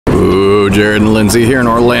Ooh, Jared and Lindsay here in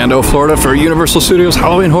Orlando, Florida for Universal Studios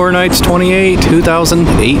Halloween Horror Nights 28,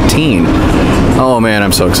 2018. Oh man,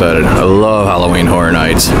 I'm so excited. I love Halloween Horror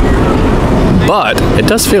Nights. But it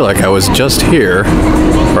does feel like I was just here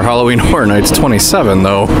for Halloween Horror Nights 27,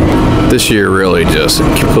 though. This year really just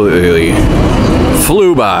completely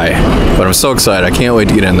flew by. But I'm so excited. I can't wait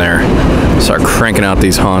to get in there. Start cranking out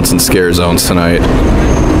these haunts and scare zones tonight.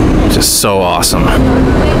 Just so awesome.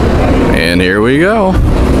 And here we go.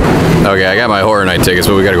 Okay, I got my Horror Night tickets,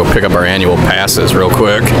 but we gotta go pick up our annual passes real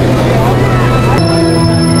quick.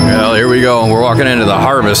 Well, here we go. We're walking into the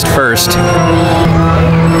Harvest first.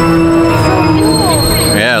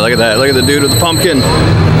 Yeah, look at that. Look at the dude with the pumpkin.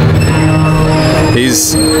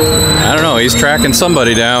 He's, I don't know, he's tracking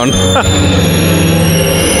somebody down.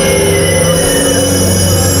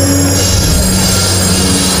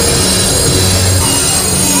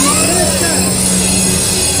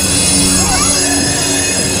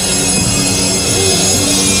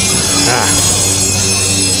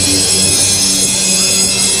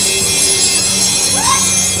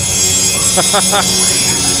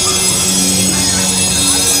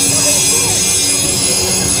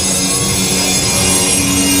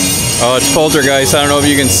 Oh, it's Poltergeist. I don't know if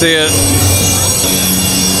you can see it.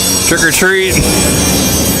 Trick or treat.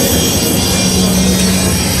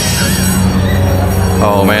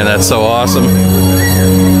 Oh man, that's so awesome.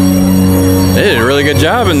 They did a really good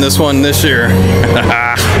job in this one this year.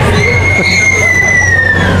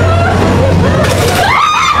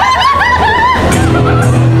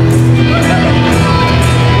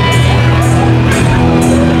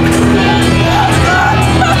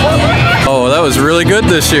 Was really good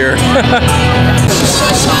this year.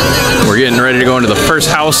 We're getting ready to go into the first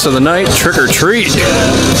house of the night, Trick or Treat.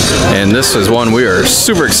 And this is one we are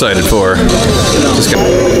super excited for.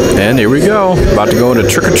 And here we go. About to go into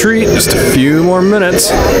Trick or Treat. Just a few more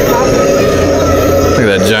minutes. Look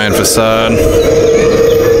at that giant facade.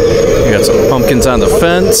 We got some pumpkins on the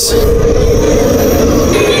fence.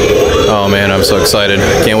 Oh man, I'm so excited.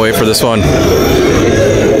 Can't wait for this one.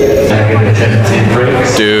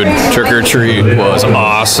 Dude, Trick or Treat was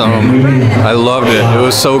awesome. I loved it. It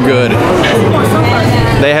was so good.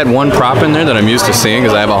 They had one prop in there that I'm used to seeing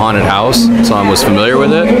because I have a haunted house, so I was familiar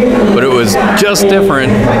with it. But it was just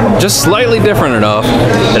different, just slightly different enough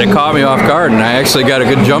that it caught me off guard, and I actually got a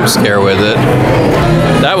good jump scare with it.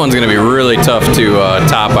 That one's going to be really tough to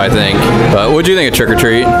top, I think. But what'd you think of Trick or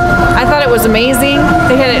Treat? I thought it was amazing.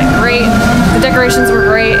 They had it great. The decorations were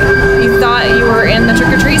great. You thought you were in the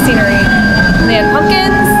Trick or Treat scenery. And they had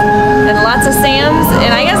pumpkins and lots of Sams,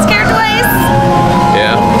 and I got scared twice.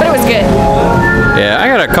 Yeah. But it was good. Yeah, I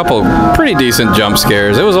got a couple pretty decent jump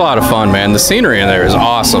scares. It was a lot of fun, man. The scenery in there is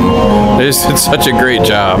awesome. They just did such a great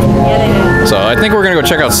job. Yeah, they did. So I think we're gonna go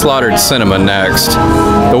check out Slaughtered Cinema next.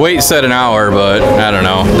 The wait said an hour, but I don't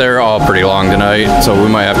know. They're all pretty long tonight, so we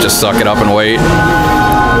might have to suck it up and wait.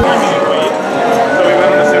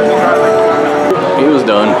 He was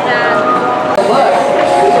done.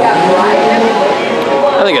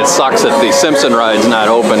 I think it sucks that the Simpson ride's not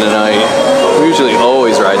open tonight. We usually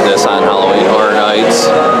always ride this on Halloween Horror Nights.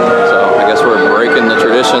 So I guess we're breaking the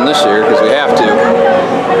tradition this year because we have to.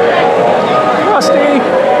 Rusty!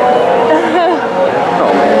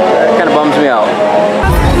 Oh man, that kind of bums me out.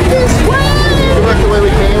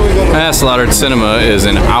 Slaughtered Cinema is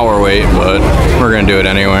an hour wait, but we're gonna do it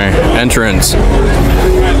anyway. Entrance.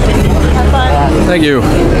 Have fun. Thank you.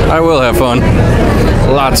 I will have fun.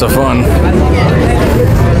 Lots of fun.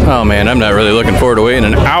 Oh man, I'm not really looking forward to waiting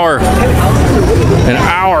an hour. An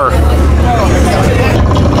hour.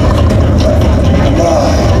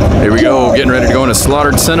 Here we go, getting ready to go into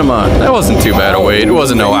Slaughtered Cinema. That wasn't too bad a wait. It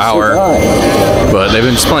wasn't no hour. But they've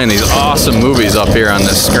been just playing these awesome movies up here on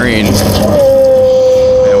this screen.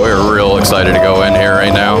 And we're real excited to go in here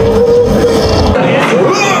right now.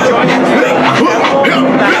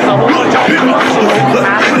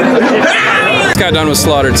 Got done with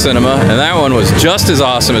Slaughtered Cinema, and that one was just as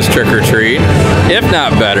awesome as Trick or Treat, if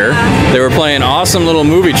not better. They were playing awesome little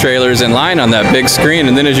movie trailers in line on that big screen,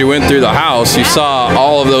 and then as you went through the house, you saw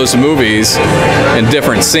all of those movies in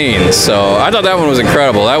different scenes. So I thought that one was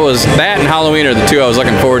incredible. That and Halloween are the two I was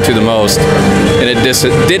looking forward to the most, and it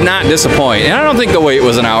did not disappoint. And I don't think the wait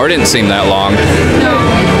was an hour. It didn't seem that long.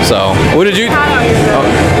 So what did you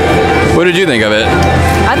think of it?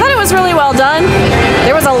 I thought it was really well done.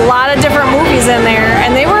 There was a lot of different movies in there,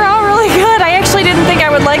 and they were all really good. I actually didn't think I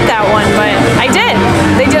would like that one, but I did.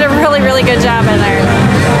 They did a really, really good job in there.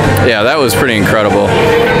 Yeah, that was pretty incredible.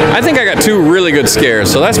 I think I got two really good good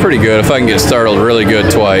scares, so that's pretty good if I can get startled really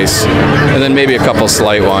good twice. And then maybe a couple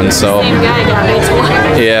slight ones, so. Same guy got me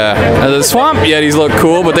twice. Yeah. The Swamp Yetis look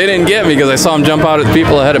cool, but they didn't get me because I saw them jump out at the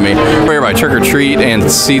people ahead of me. We're here by Trick or Treat and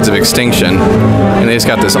Seeds of Extinction. And they just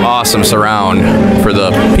got this awesome surround for the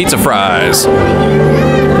pizza fries.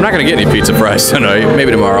 I'm not going to get any pizza fries tonight. Maybe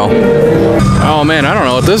tomorrow. Oh man, I don't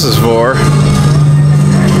know what this is for.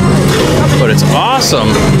 But it's awesome.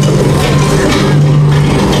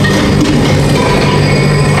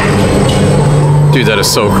 Dude, that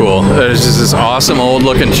is so cool. That is just this awesome old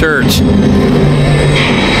looking church.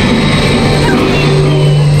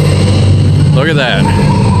 Look at that.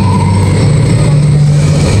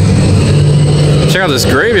 Check out this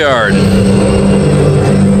graveyard.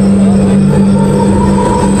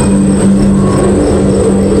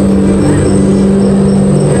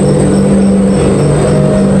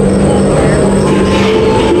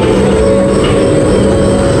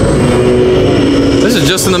 This is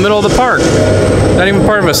just in the middle of the park. Not even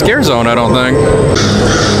part of a scare zone, I don't think.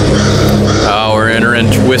 Oh, we're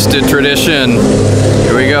entering Twisted Tradition.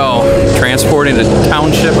 Here we go. Transporting the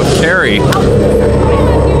township of Cary.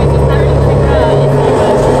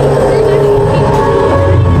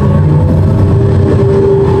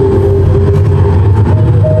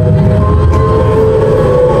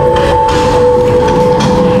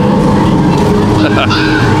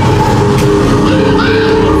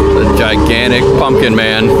 The gigantic pumpkin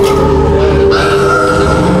man.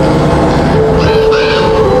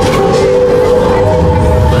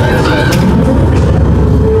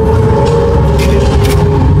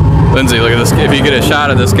 Lindsay, look at this. If you get a shot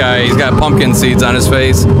of this guy, he's got pumpkin seeds on his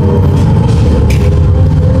face.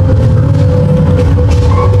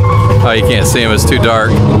 Oh, you can't see him, it's too dark.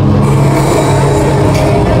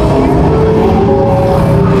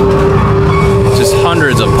 Just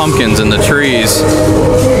hundreds of pumpkins in the trees.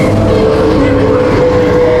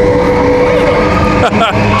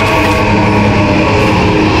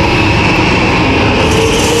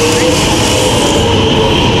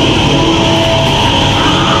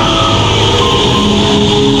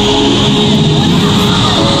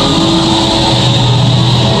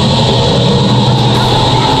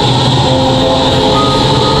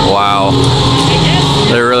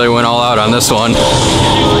 This one. Go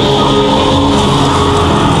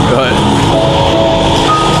ahead.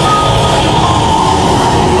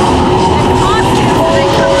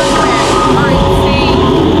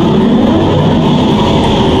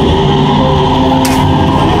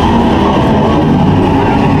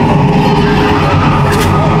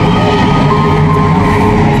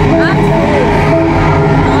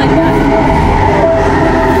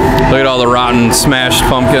 Look at all the rotten, smashed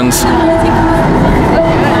pumpkins.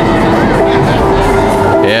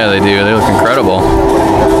 Yeah, they do. They look incredible.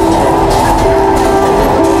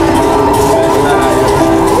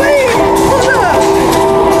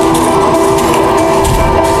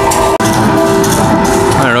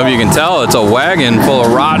 I don't know if you can tell, it's a wagon full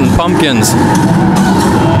of rotten pumpkins.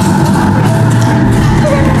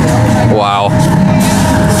 Wow.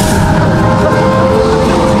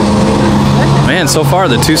 Man, so far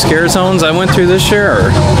the 2 scare zones I went through this year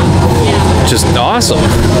are just awesome.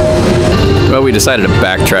 Well, we decided to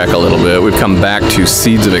backtrack a little bit. We've come back to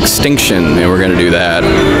Seeds of Extinction, and we're going to do that.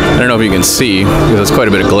 I don't know if you can see, because there's quite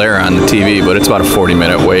a bit of glare on the TV, but it's about a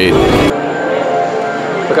 40-minute wait.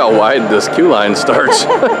 Look how wide this queue line starts.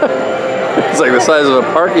 It's like the size of a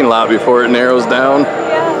parking lot before it narrows down.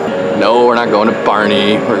 No, we're not going to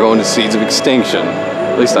Barney. We're going to Seeds of Extinction.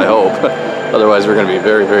 At least I hope. Otherwise, we're going to be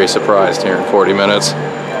very, very surprised here in 40 minutes.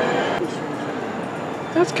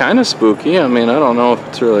 That's kind of spooky. I mean, I don't know if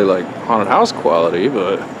it's really like haunted house quality,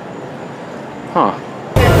 but huh.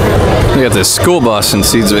 We got this school bus in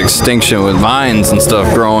Seeds of Extinction with vines and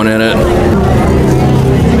stuff growing in it.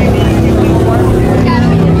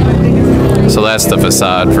 So that's the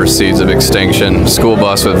facade for Seeds of Extinction. School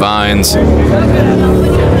bus with vines.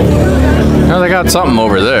 Oh, they got something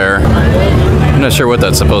over there. I'm not sure what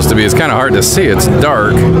that's supposed to be. It's kind of hard to see. It's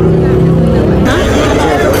dark.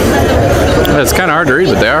 It's kind of hard to read,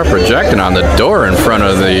 but they are projecting on the door in front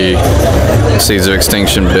of the Seeds of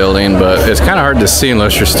Extinction building, but it's kind of hard to see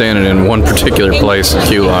unless you're standing in one particular place, the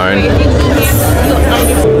queue line.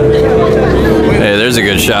 Hey, there's a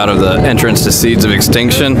good shot of the entrance to Seeds of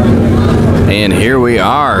Extinction, and here we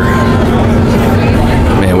are.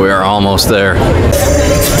 Man, we are almost there.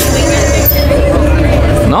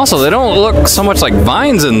 And also, they don't look so much like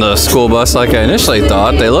vines in the school bus like I initially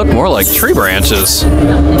thought. They look more like tree branches. So,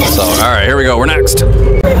 all right, here we go. We're next.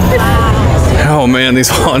 Oh man, these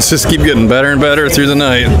haunts just keep getting better and better through the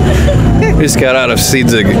night. We just got out of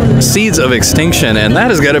Seeds of Extinction, and that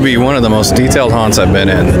has got to be one of the most detailed haunts I've been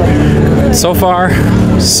in. So far,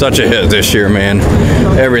 such a hit this year, man.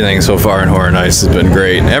 Everything so far in Horror Nights has been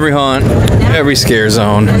great. Every haunt, every scare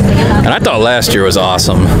zone. And I thought last year was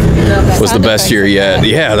awesome. Was the best year yet.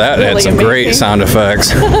 Yeah, that had some great sound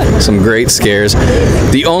effects, some great scares.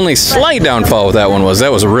 The only slight downfall with that one was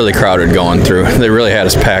that was really crowded going through. They really had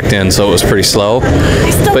us packed in, so it was pretty slow.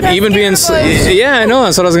 But even being, yeah, I know,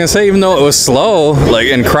 that's what I was gonna say. Even though it was slow, like,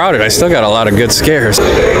 and crowded, I still got a lot of good scares.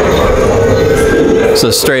 It's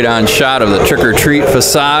a straight-on shot of the trick-or-treat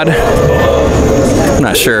facade. I'm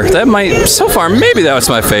not sure. That might, so far, maybe that was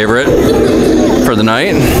my favorite for the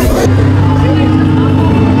night.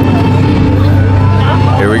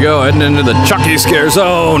 Here we go, heading into the Chucky scare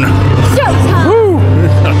zone. Woo!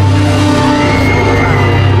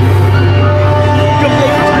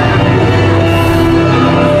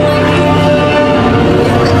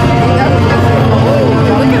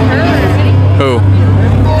 Who?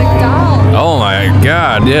 Oh my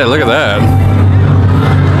God, yeah, look at that.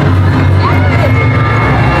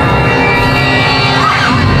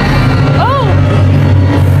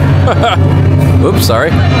 Oh! Oops,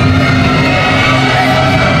 sorry.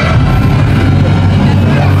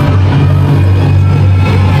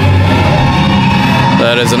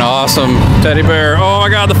 That is an awesome teddy bear. Oh my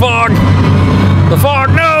God, the fog! The fog,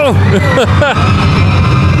 no!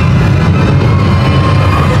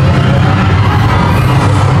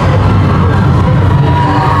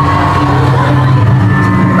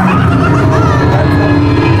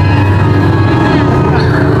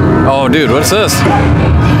 Oh, dude, what's this?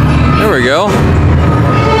 There we go.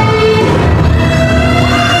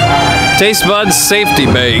 Taste Buds Safety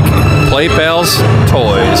Bake. Play Pals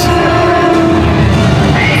Toys.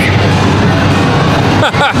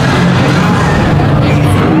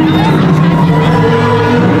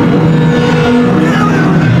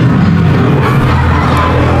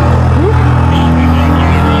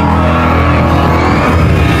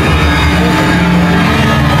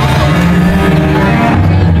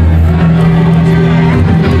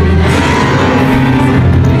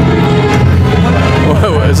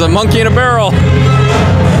 It's a monkey in a barrel.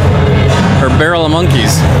 Or barrel of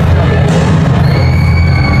monkeys.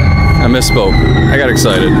 I misspoke. I got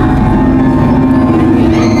excited.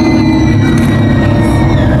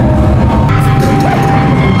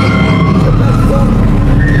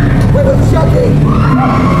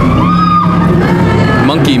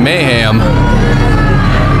 Monkey mayhem.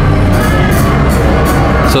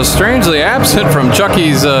 So strangely absent from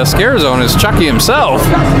Chucky's scare zone is Chucky himself.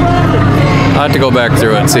 I'll have to go back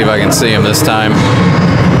through it and see if I can see him this time.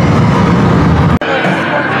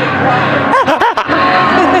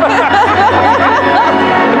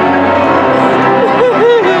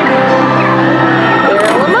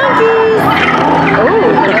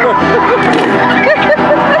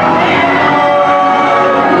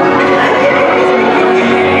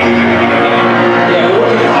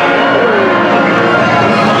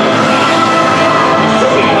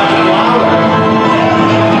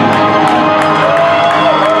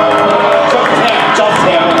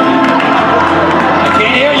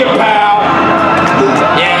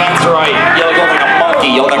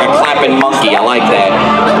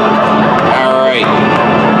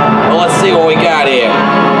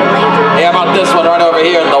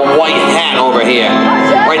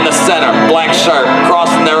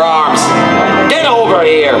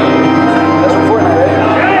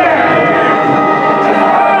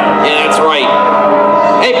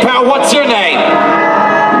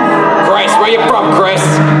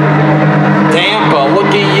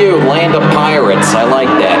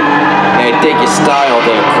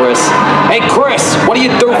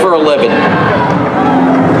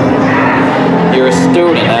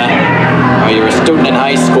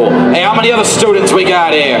 Students we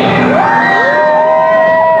got here.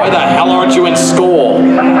 Why the hell aren't you in school?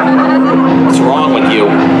 What's wrong with you?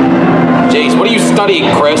 Jeez, what are you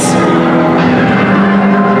studying, Chris?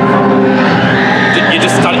 You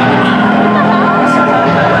just study?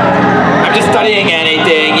 I'm just studying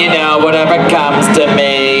anything, you know, whatever comes to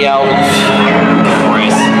me. Oh,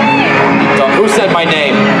 Chris. So, who said my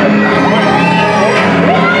name?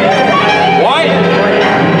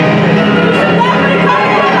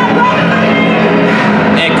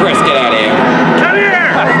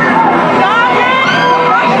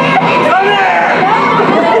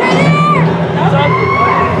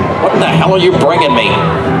 What are you bringing me?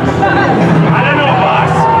 I don't know,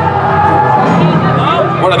 boss.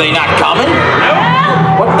 What, are they not coming? No.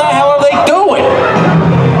 What the hell are they doing?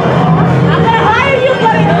 I'm gonna hire you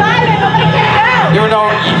for the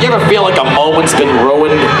feel like a moment's been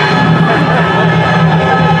ruined.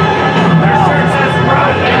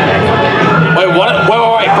 Wait, what?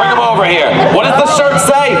 Wait, bring him over here. What does the shirt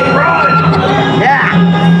say? Yeah.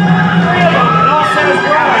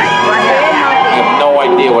 I have no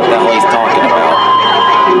idea what the hell he's talking about.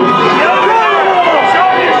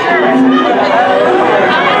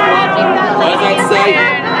 What does that say?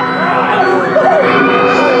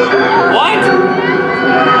 What?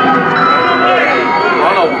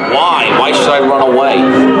 Why should I run away?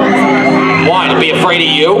 Why? To be afraid of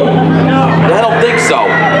you? I don't think so.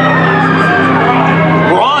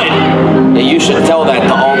 Run! Yeah, you should tell that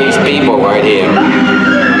to all these people right here.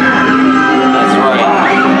 That's right.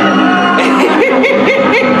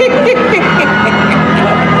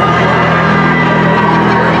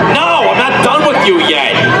 No, I'm not done with you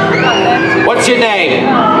yet. What's your name?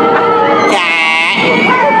 Cat.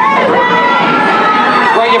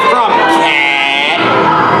 Where are you from, Cat?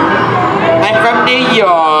 I'm from New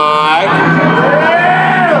York.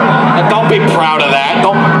 And don't be proud of that.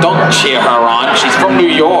 Don't cheer her on. She's from New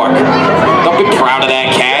York. Don't be proud of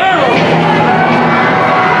that, Cat.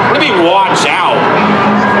 What do you mean, watch out?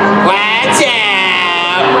 Watch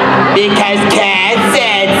out, because Cat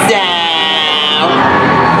said so.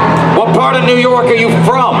 What part of New York are you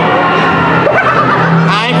from?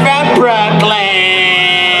 I'm from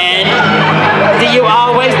Brooklyn. Do you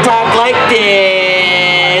always talk like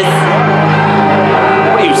this?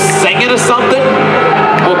 What are you, singing or something?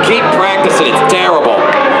 Well, keep practicing. It's terrible.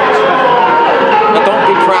 But don't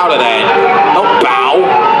be proud of that. Don't bow.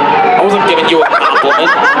 I wasn't giving you a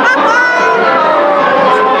compliment.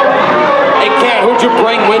 Hey, Cat, who'd you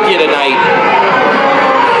bring with you tonight?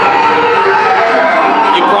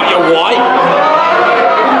 You brought your what?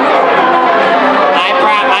 I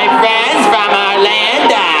brought my friends from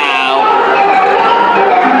Orlando.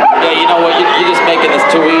 Yeah, you know what? You're just making this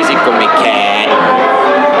too easy for me, Cat.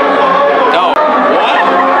 No. What?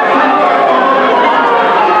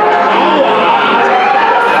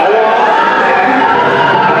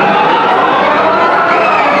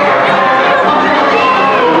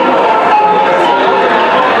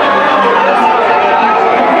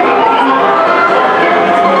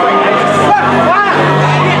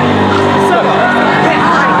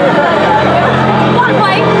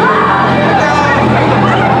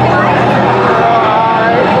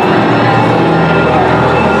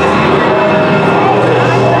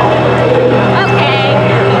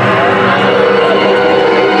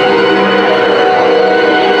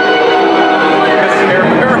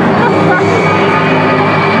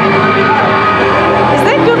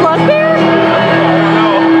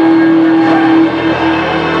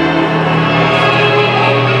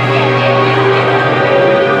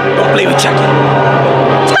 Chucky.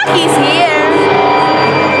 Chucky's here.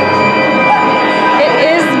 It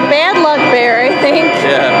is Bad Luck Bear, I think.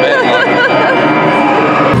 Yeah, bad luck.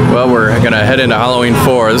 Well, we're gonna head into Halloween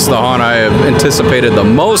 4. This is the haunt I have anticipated the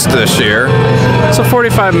most this year. It's a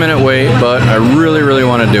 45-minute wait, but I really, really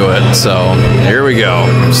want to do it. So here we go.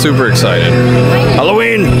 I'm super excited.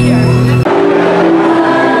 Halloween!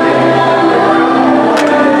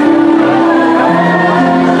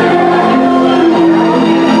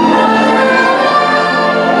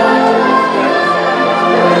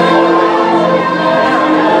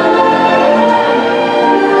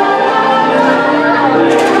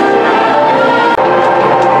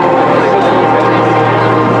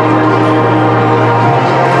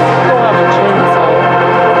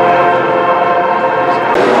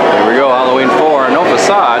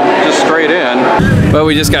 Well,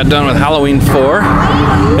 we just got done with Halloween 4,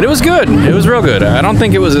 and it was good. It was real good. I don't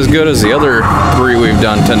think it was as good as the other 3 we've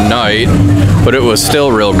done tonight, but it was still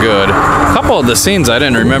real good. A couple of the scenes I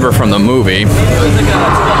didn't remember from the movie,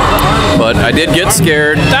 but I did get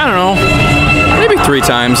scared, I don't know, maybe 3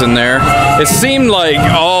 times in there. It seemed like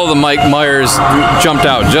all the Mike Myers jumped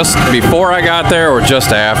out just before I got there or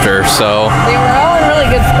just after, so. They were all in really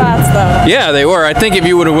good spots, though. Yeah, they were. I think if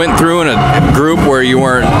you would have went through in a group where you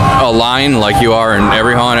weren't aligned like you are in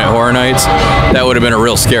every haunt at Horror Nights, that would have been a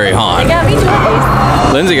real scary haunt. They got me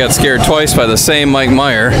twice. Lindsay got scared twice by the same Mike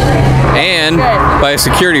Meyer and by a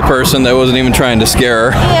security person that wasn't even trying to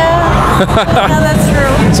scare her. Yeah, yeah, that's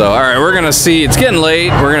true. So, all right, we're going to see. It's getting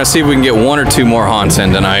late. We're going to see if we can get 1 or 2 more haunts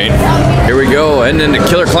in tonight. Here we go, heading into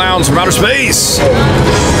Killer Clowns from Outer Space.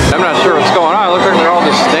 I'm not sure what's going on. It looks like they're all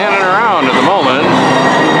just standing around at the moment.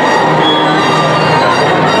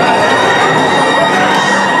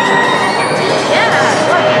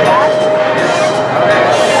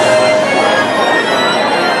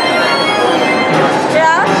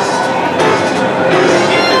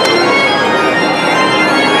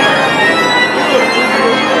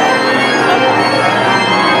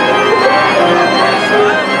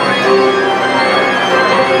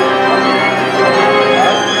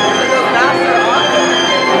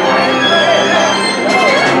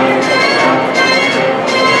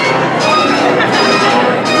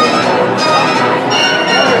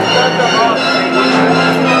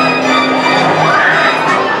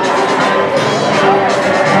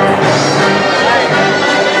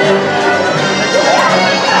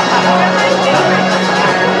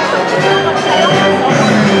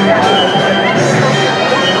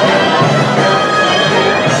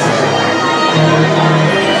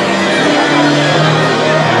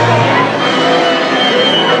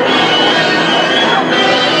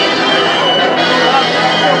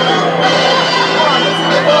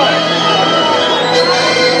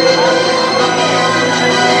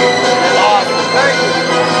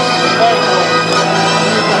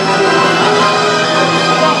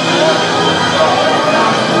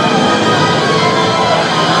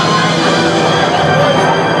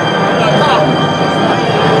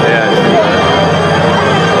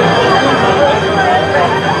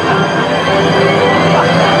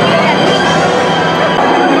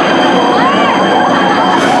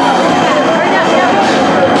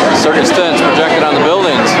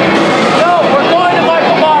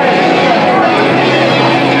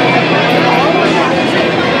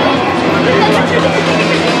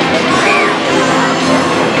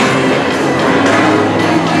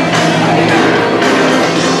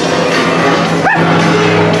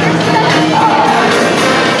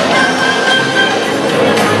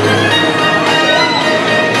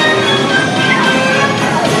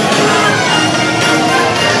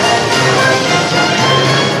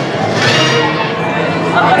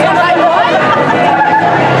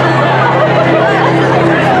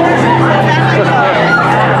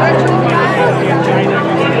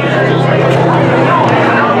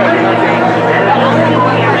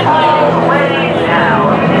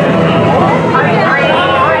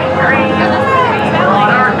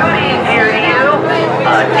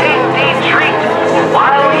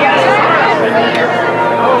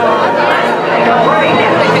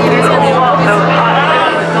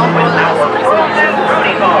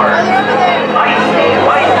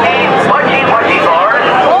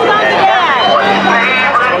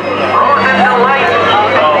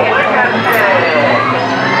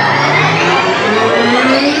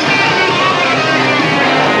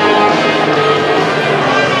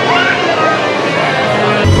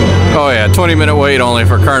 20-minute wait only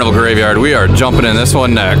for Carnival Graveyard. We are jumping in this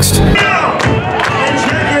one next. I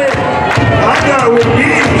got it with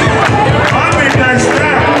me. I'm midnight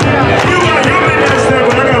snack. You got your midnight snack,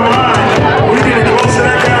 but I got mine. We need to close to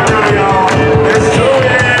that camera, y'all. Let's do it.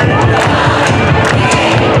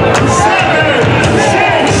 7,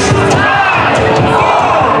 6, 5,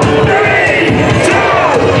 4, 3, 2,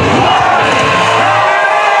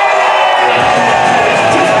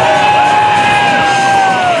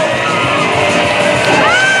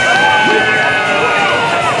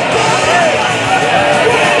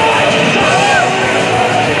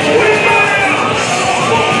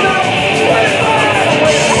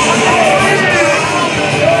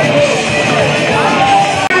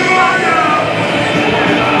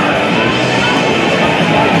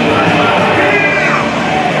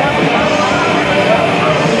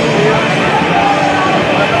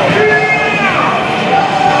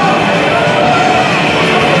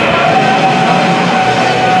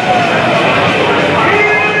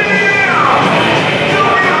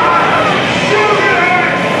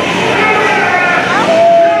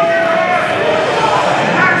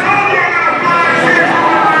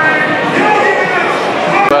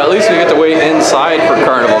 inside for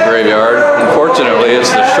Carnival Graveyard. Unfortunately, it's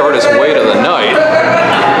the shortest wait of the night.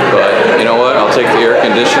 But you know what? I'll take the air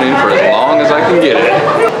conditioning for as long as I can get it.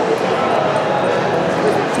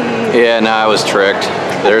 Yeah, nah, I was tricked.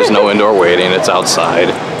 There's no indoor waiting. It's outside.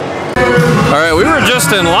 All right, we were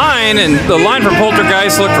just in line, and the line for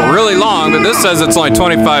Poltergeist looked really long, but this says it's only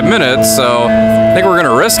 25 minutes, so I think we're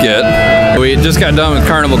gonna risk it. We just got done with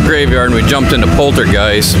Carnival Graveyard, and we jumped into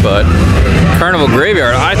Poltergeist, but Carnival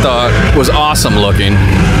Graveyard, I thought, was awesome looking.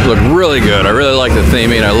 It looked really good. I really liked the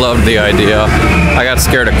theming. I loved the idea. I got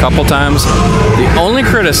scared a couple times. The only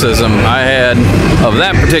criticism I had of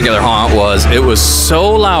that particular haunt was it was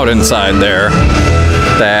so loud inside there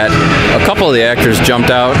that a couple of the actors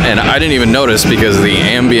jumped out, and I didn't even notice because the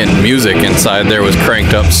ambient music inside there was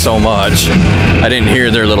cranked up so much. I didn't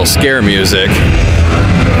hear their little scare music.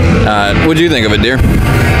 What'd you think of it, dear?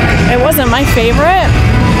 It wasn't my favorite,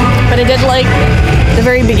 but I did like the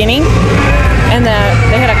very beginning, and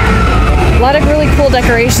they had a lot of really cool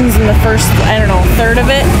decorations in the first, I don't know, third of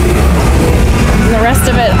it. And the rest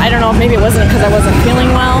of it, I don't know, maybe it wasn't because I wasn't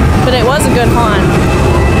feeling well, but it was a good haunt.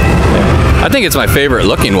 I think it's my favorite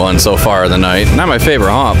looking one so far of the night. Not my favorite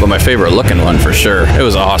haunt, but my favorite looking one for sure. It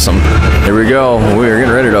was awesome. Here we go. We are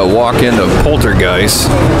getting ready to walk into Poltergeist.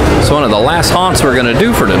 It's one of the last haunts we're going to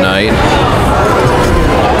do for tonight.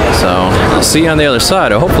 So I'll see you on the other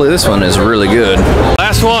side. Hopefully this one is really good.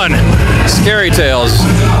 Last one, Scary Tales.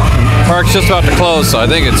 Park's just about to close, so I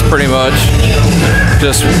think it's pretty much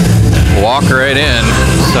just walk right in.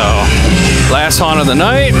 So last haunt of the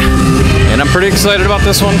night. And I'm pretty excited about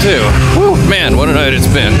this one too. Woo, man, what a night it's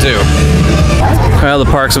been too. Well, the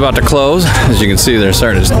park's about to close. As you can see, they're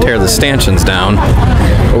starting to tear the stanchions down.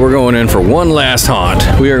 But we're going in for one last haunt.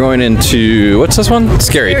 We are going into, what's this one?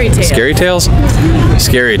 Scary Tales. Scary Tales?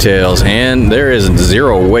 Scary Tales, and there is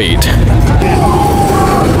zero wait.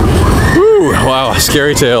 Wow,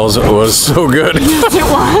 Scary Tales was so good. Yes, it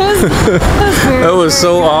was. That was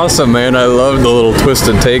so awesome, man. I loved the little twist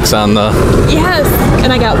and takes on the... Yes,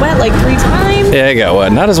 and I got wet like 3 times. Yeah, I got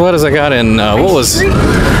wet. Not as wet as I got in, what was...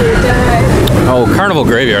 Oh, Carnival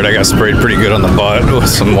Graveyard, I got sprayed pretty good on the butt with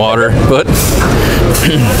some water, but...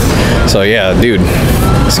 So yeah, dude,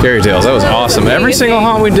 Scary Tales, that was awesome. Every single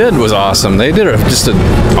haunt we did was awesome. They did just an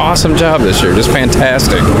awesome job this year, just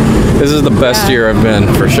fantastic. This is the best year I've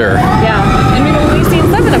been, for sure. Yeah, and we've only seen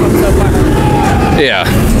 7 of them so far. Yeah.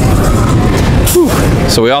 Whew.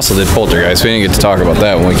 So we also did Poltergeist. We didn't get to talk about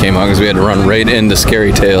that when we came on because we had to run right into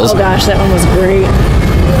Scary Tales. Oh gosh, that one was great.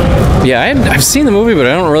 Yeah, I've seen the movie, but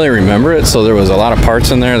I don't really remember it, so there was a lot of parts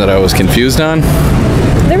in there that I was confused on.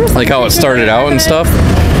 There was like how it started out and stuff.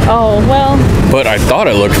 Oh, well. But I thought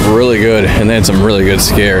it looked really good, and they had some really good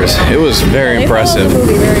scares. It was very impressive. They followed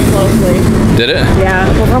the movie very closely. Did it? Yeah,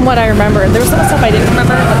 well, from what I remember. There was some stuff I didn't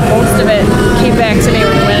remember, but most of it came back to me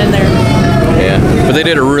when we went in there. Yeah, but they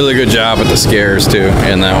did a really good job with the scares too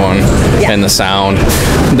in that one, and the sound.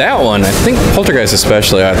 That one, I think Poltergeist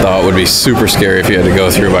especially, I thought would be super scary if you had to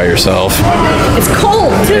go through by yourself. It's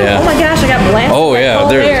cold too. Yeah. Oh my gosh, I got blasted. Oh yeah,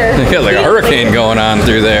 they got like a hurricane going on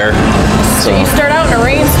through there. So you start out in a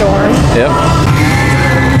rainstorm. Yep.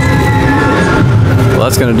 Well,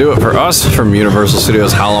 that's going to do it for us from Universal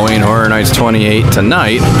Studios Halloween Horror Nights 28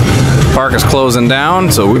 tonight. Park is closing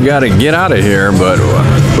down, so we've got to get out of here, but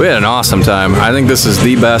we had an awesome time. I think this is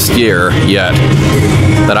the best year yet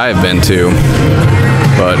that I've been to.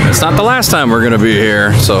 But it's not the last time we're going to be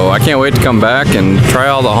here, so I can't wait to come back and try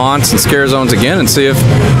all the haunts and scare zones again and see if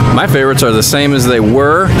my favorites are the same as they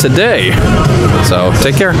were today. So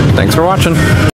take care. Thanks for watching.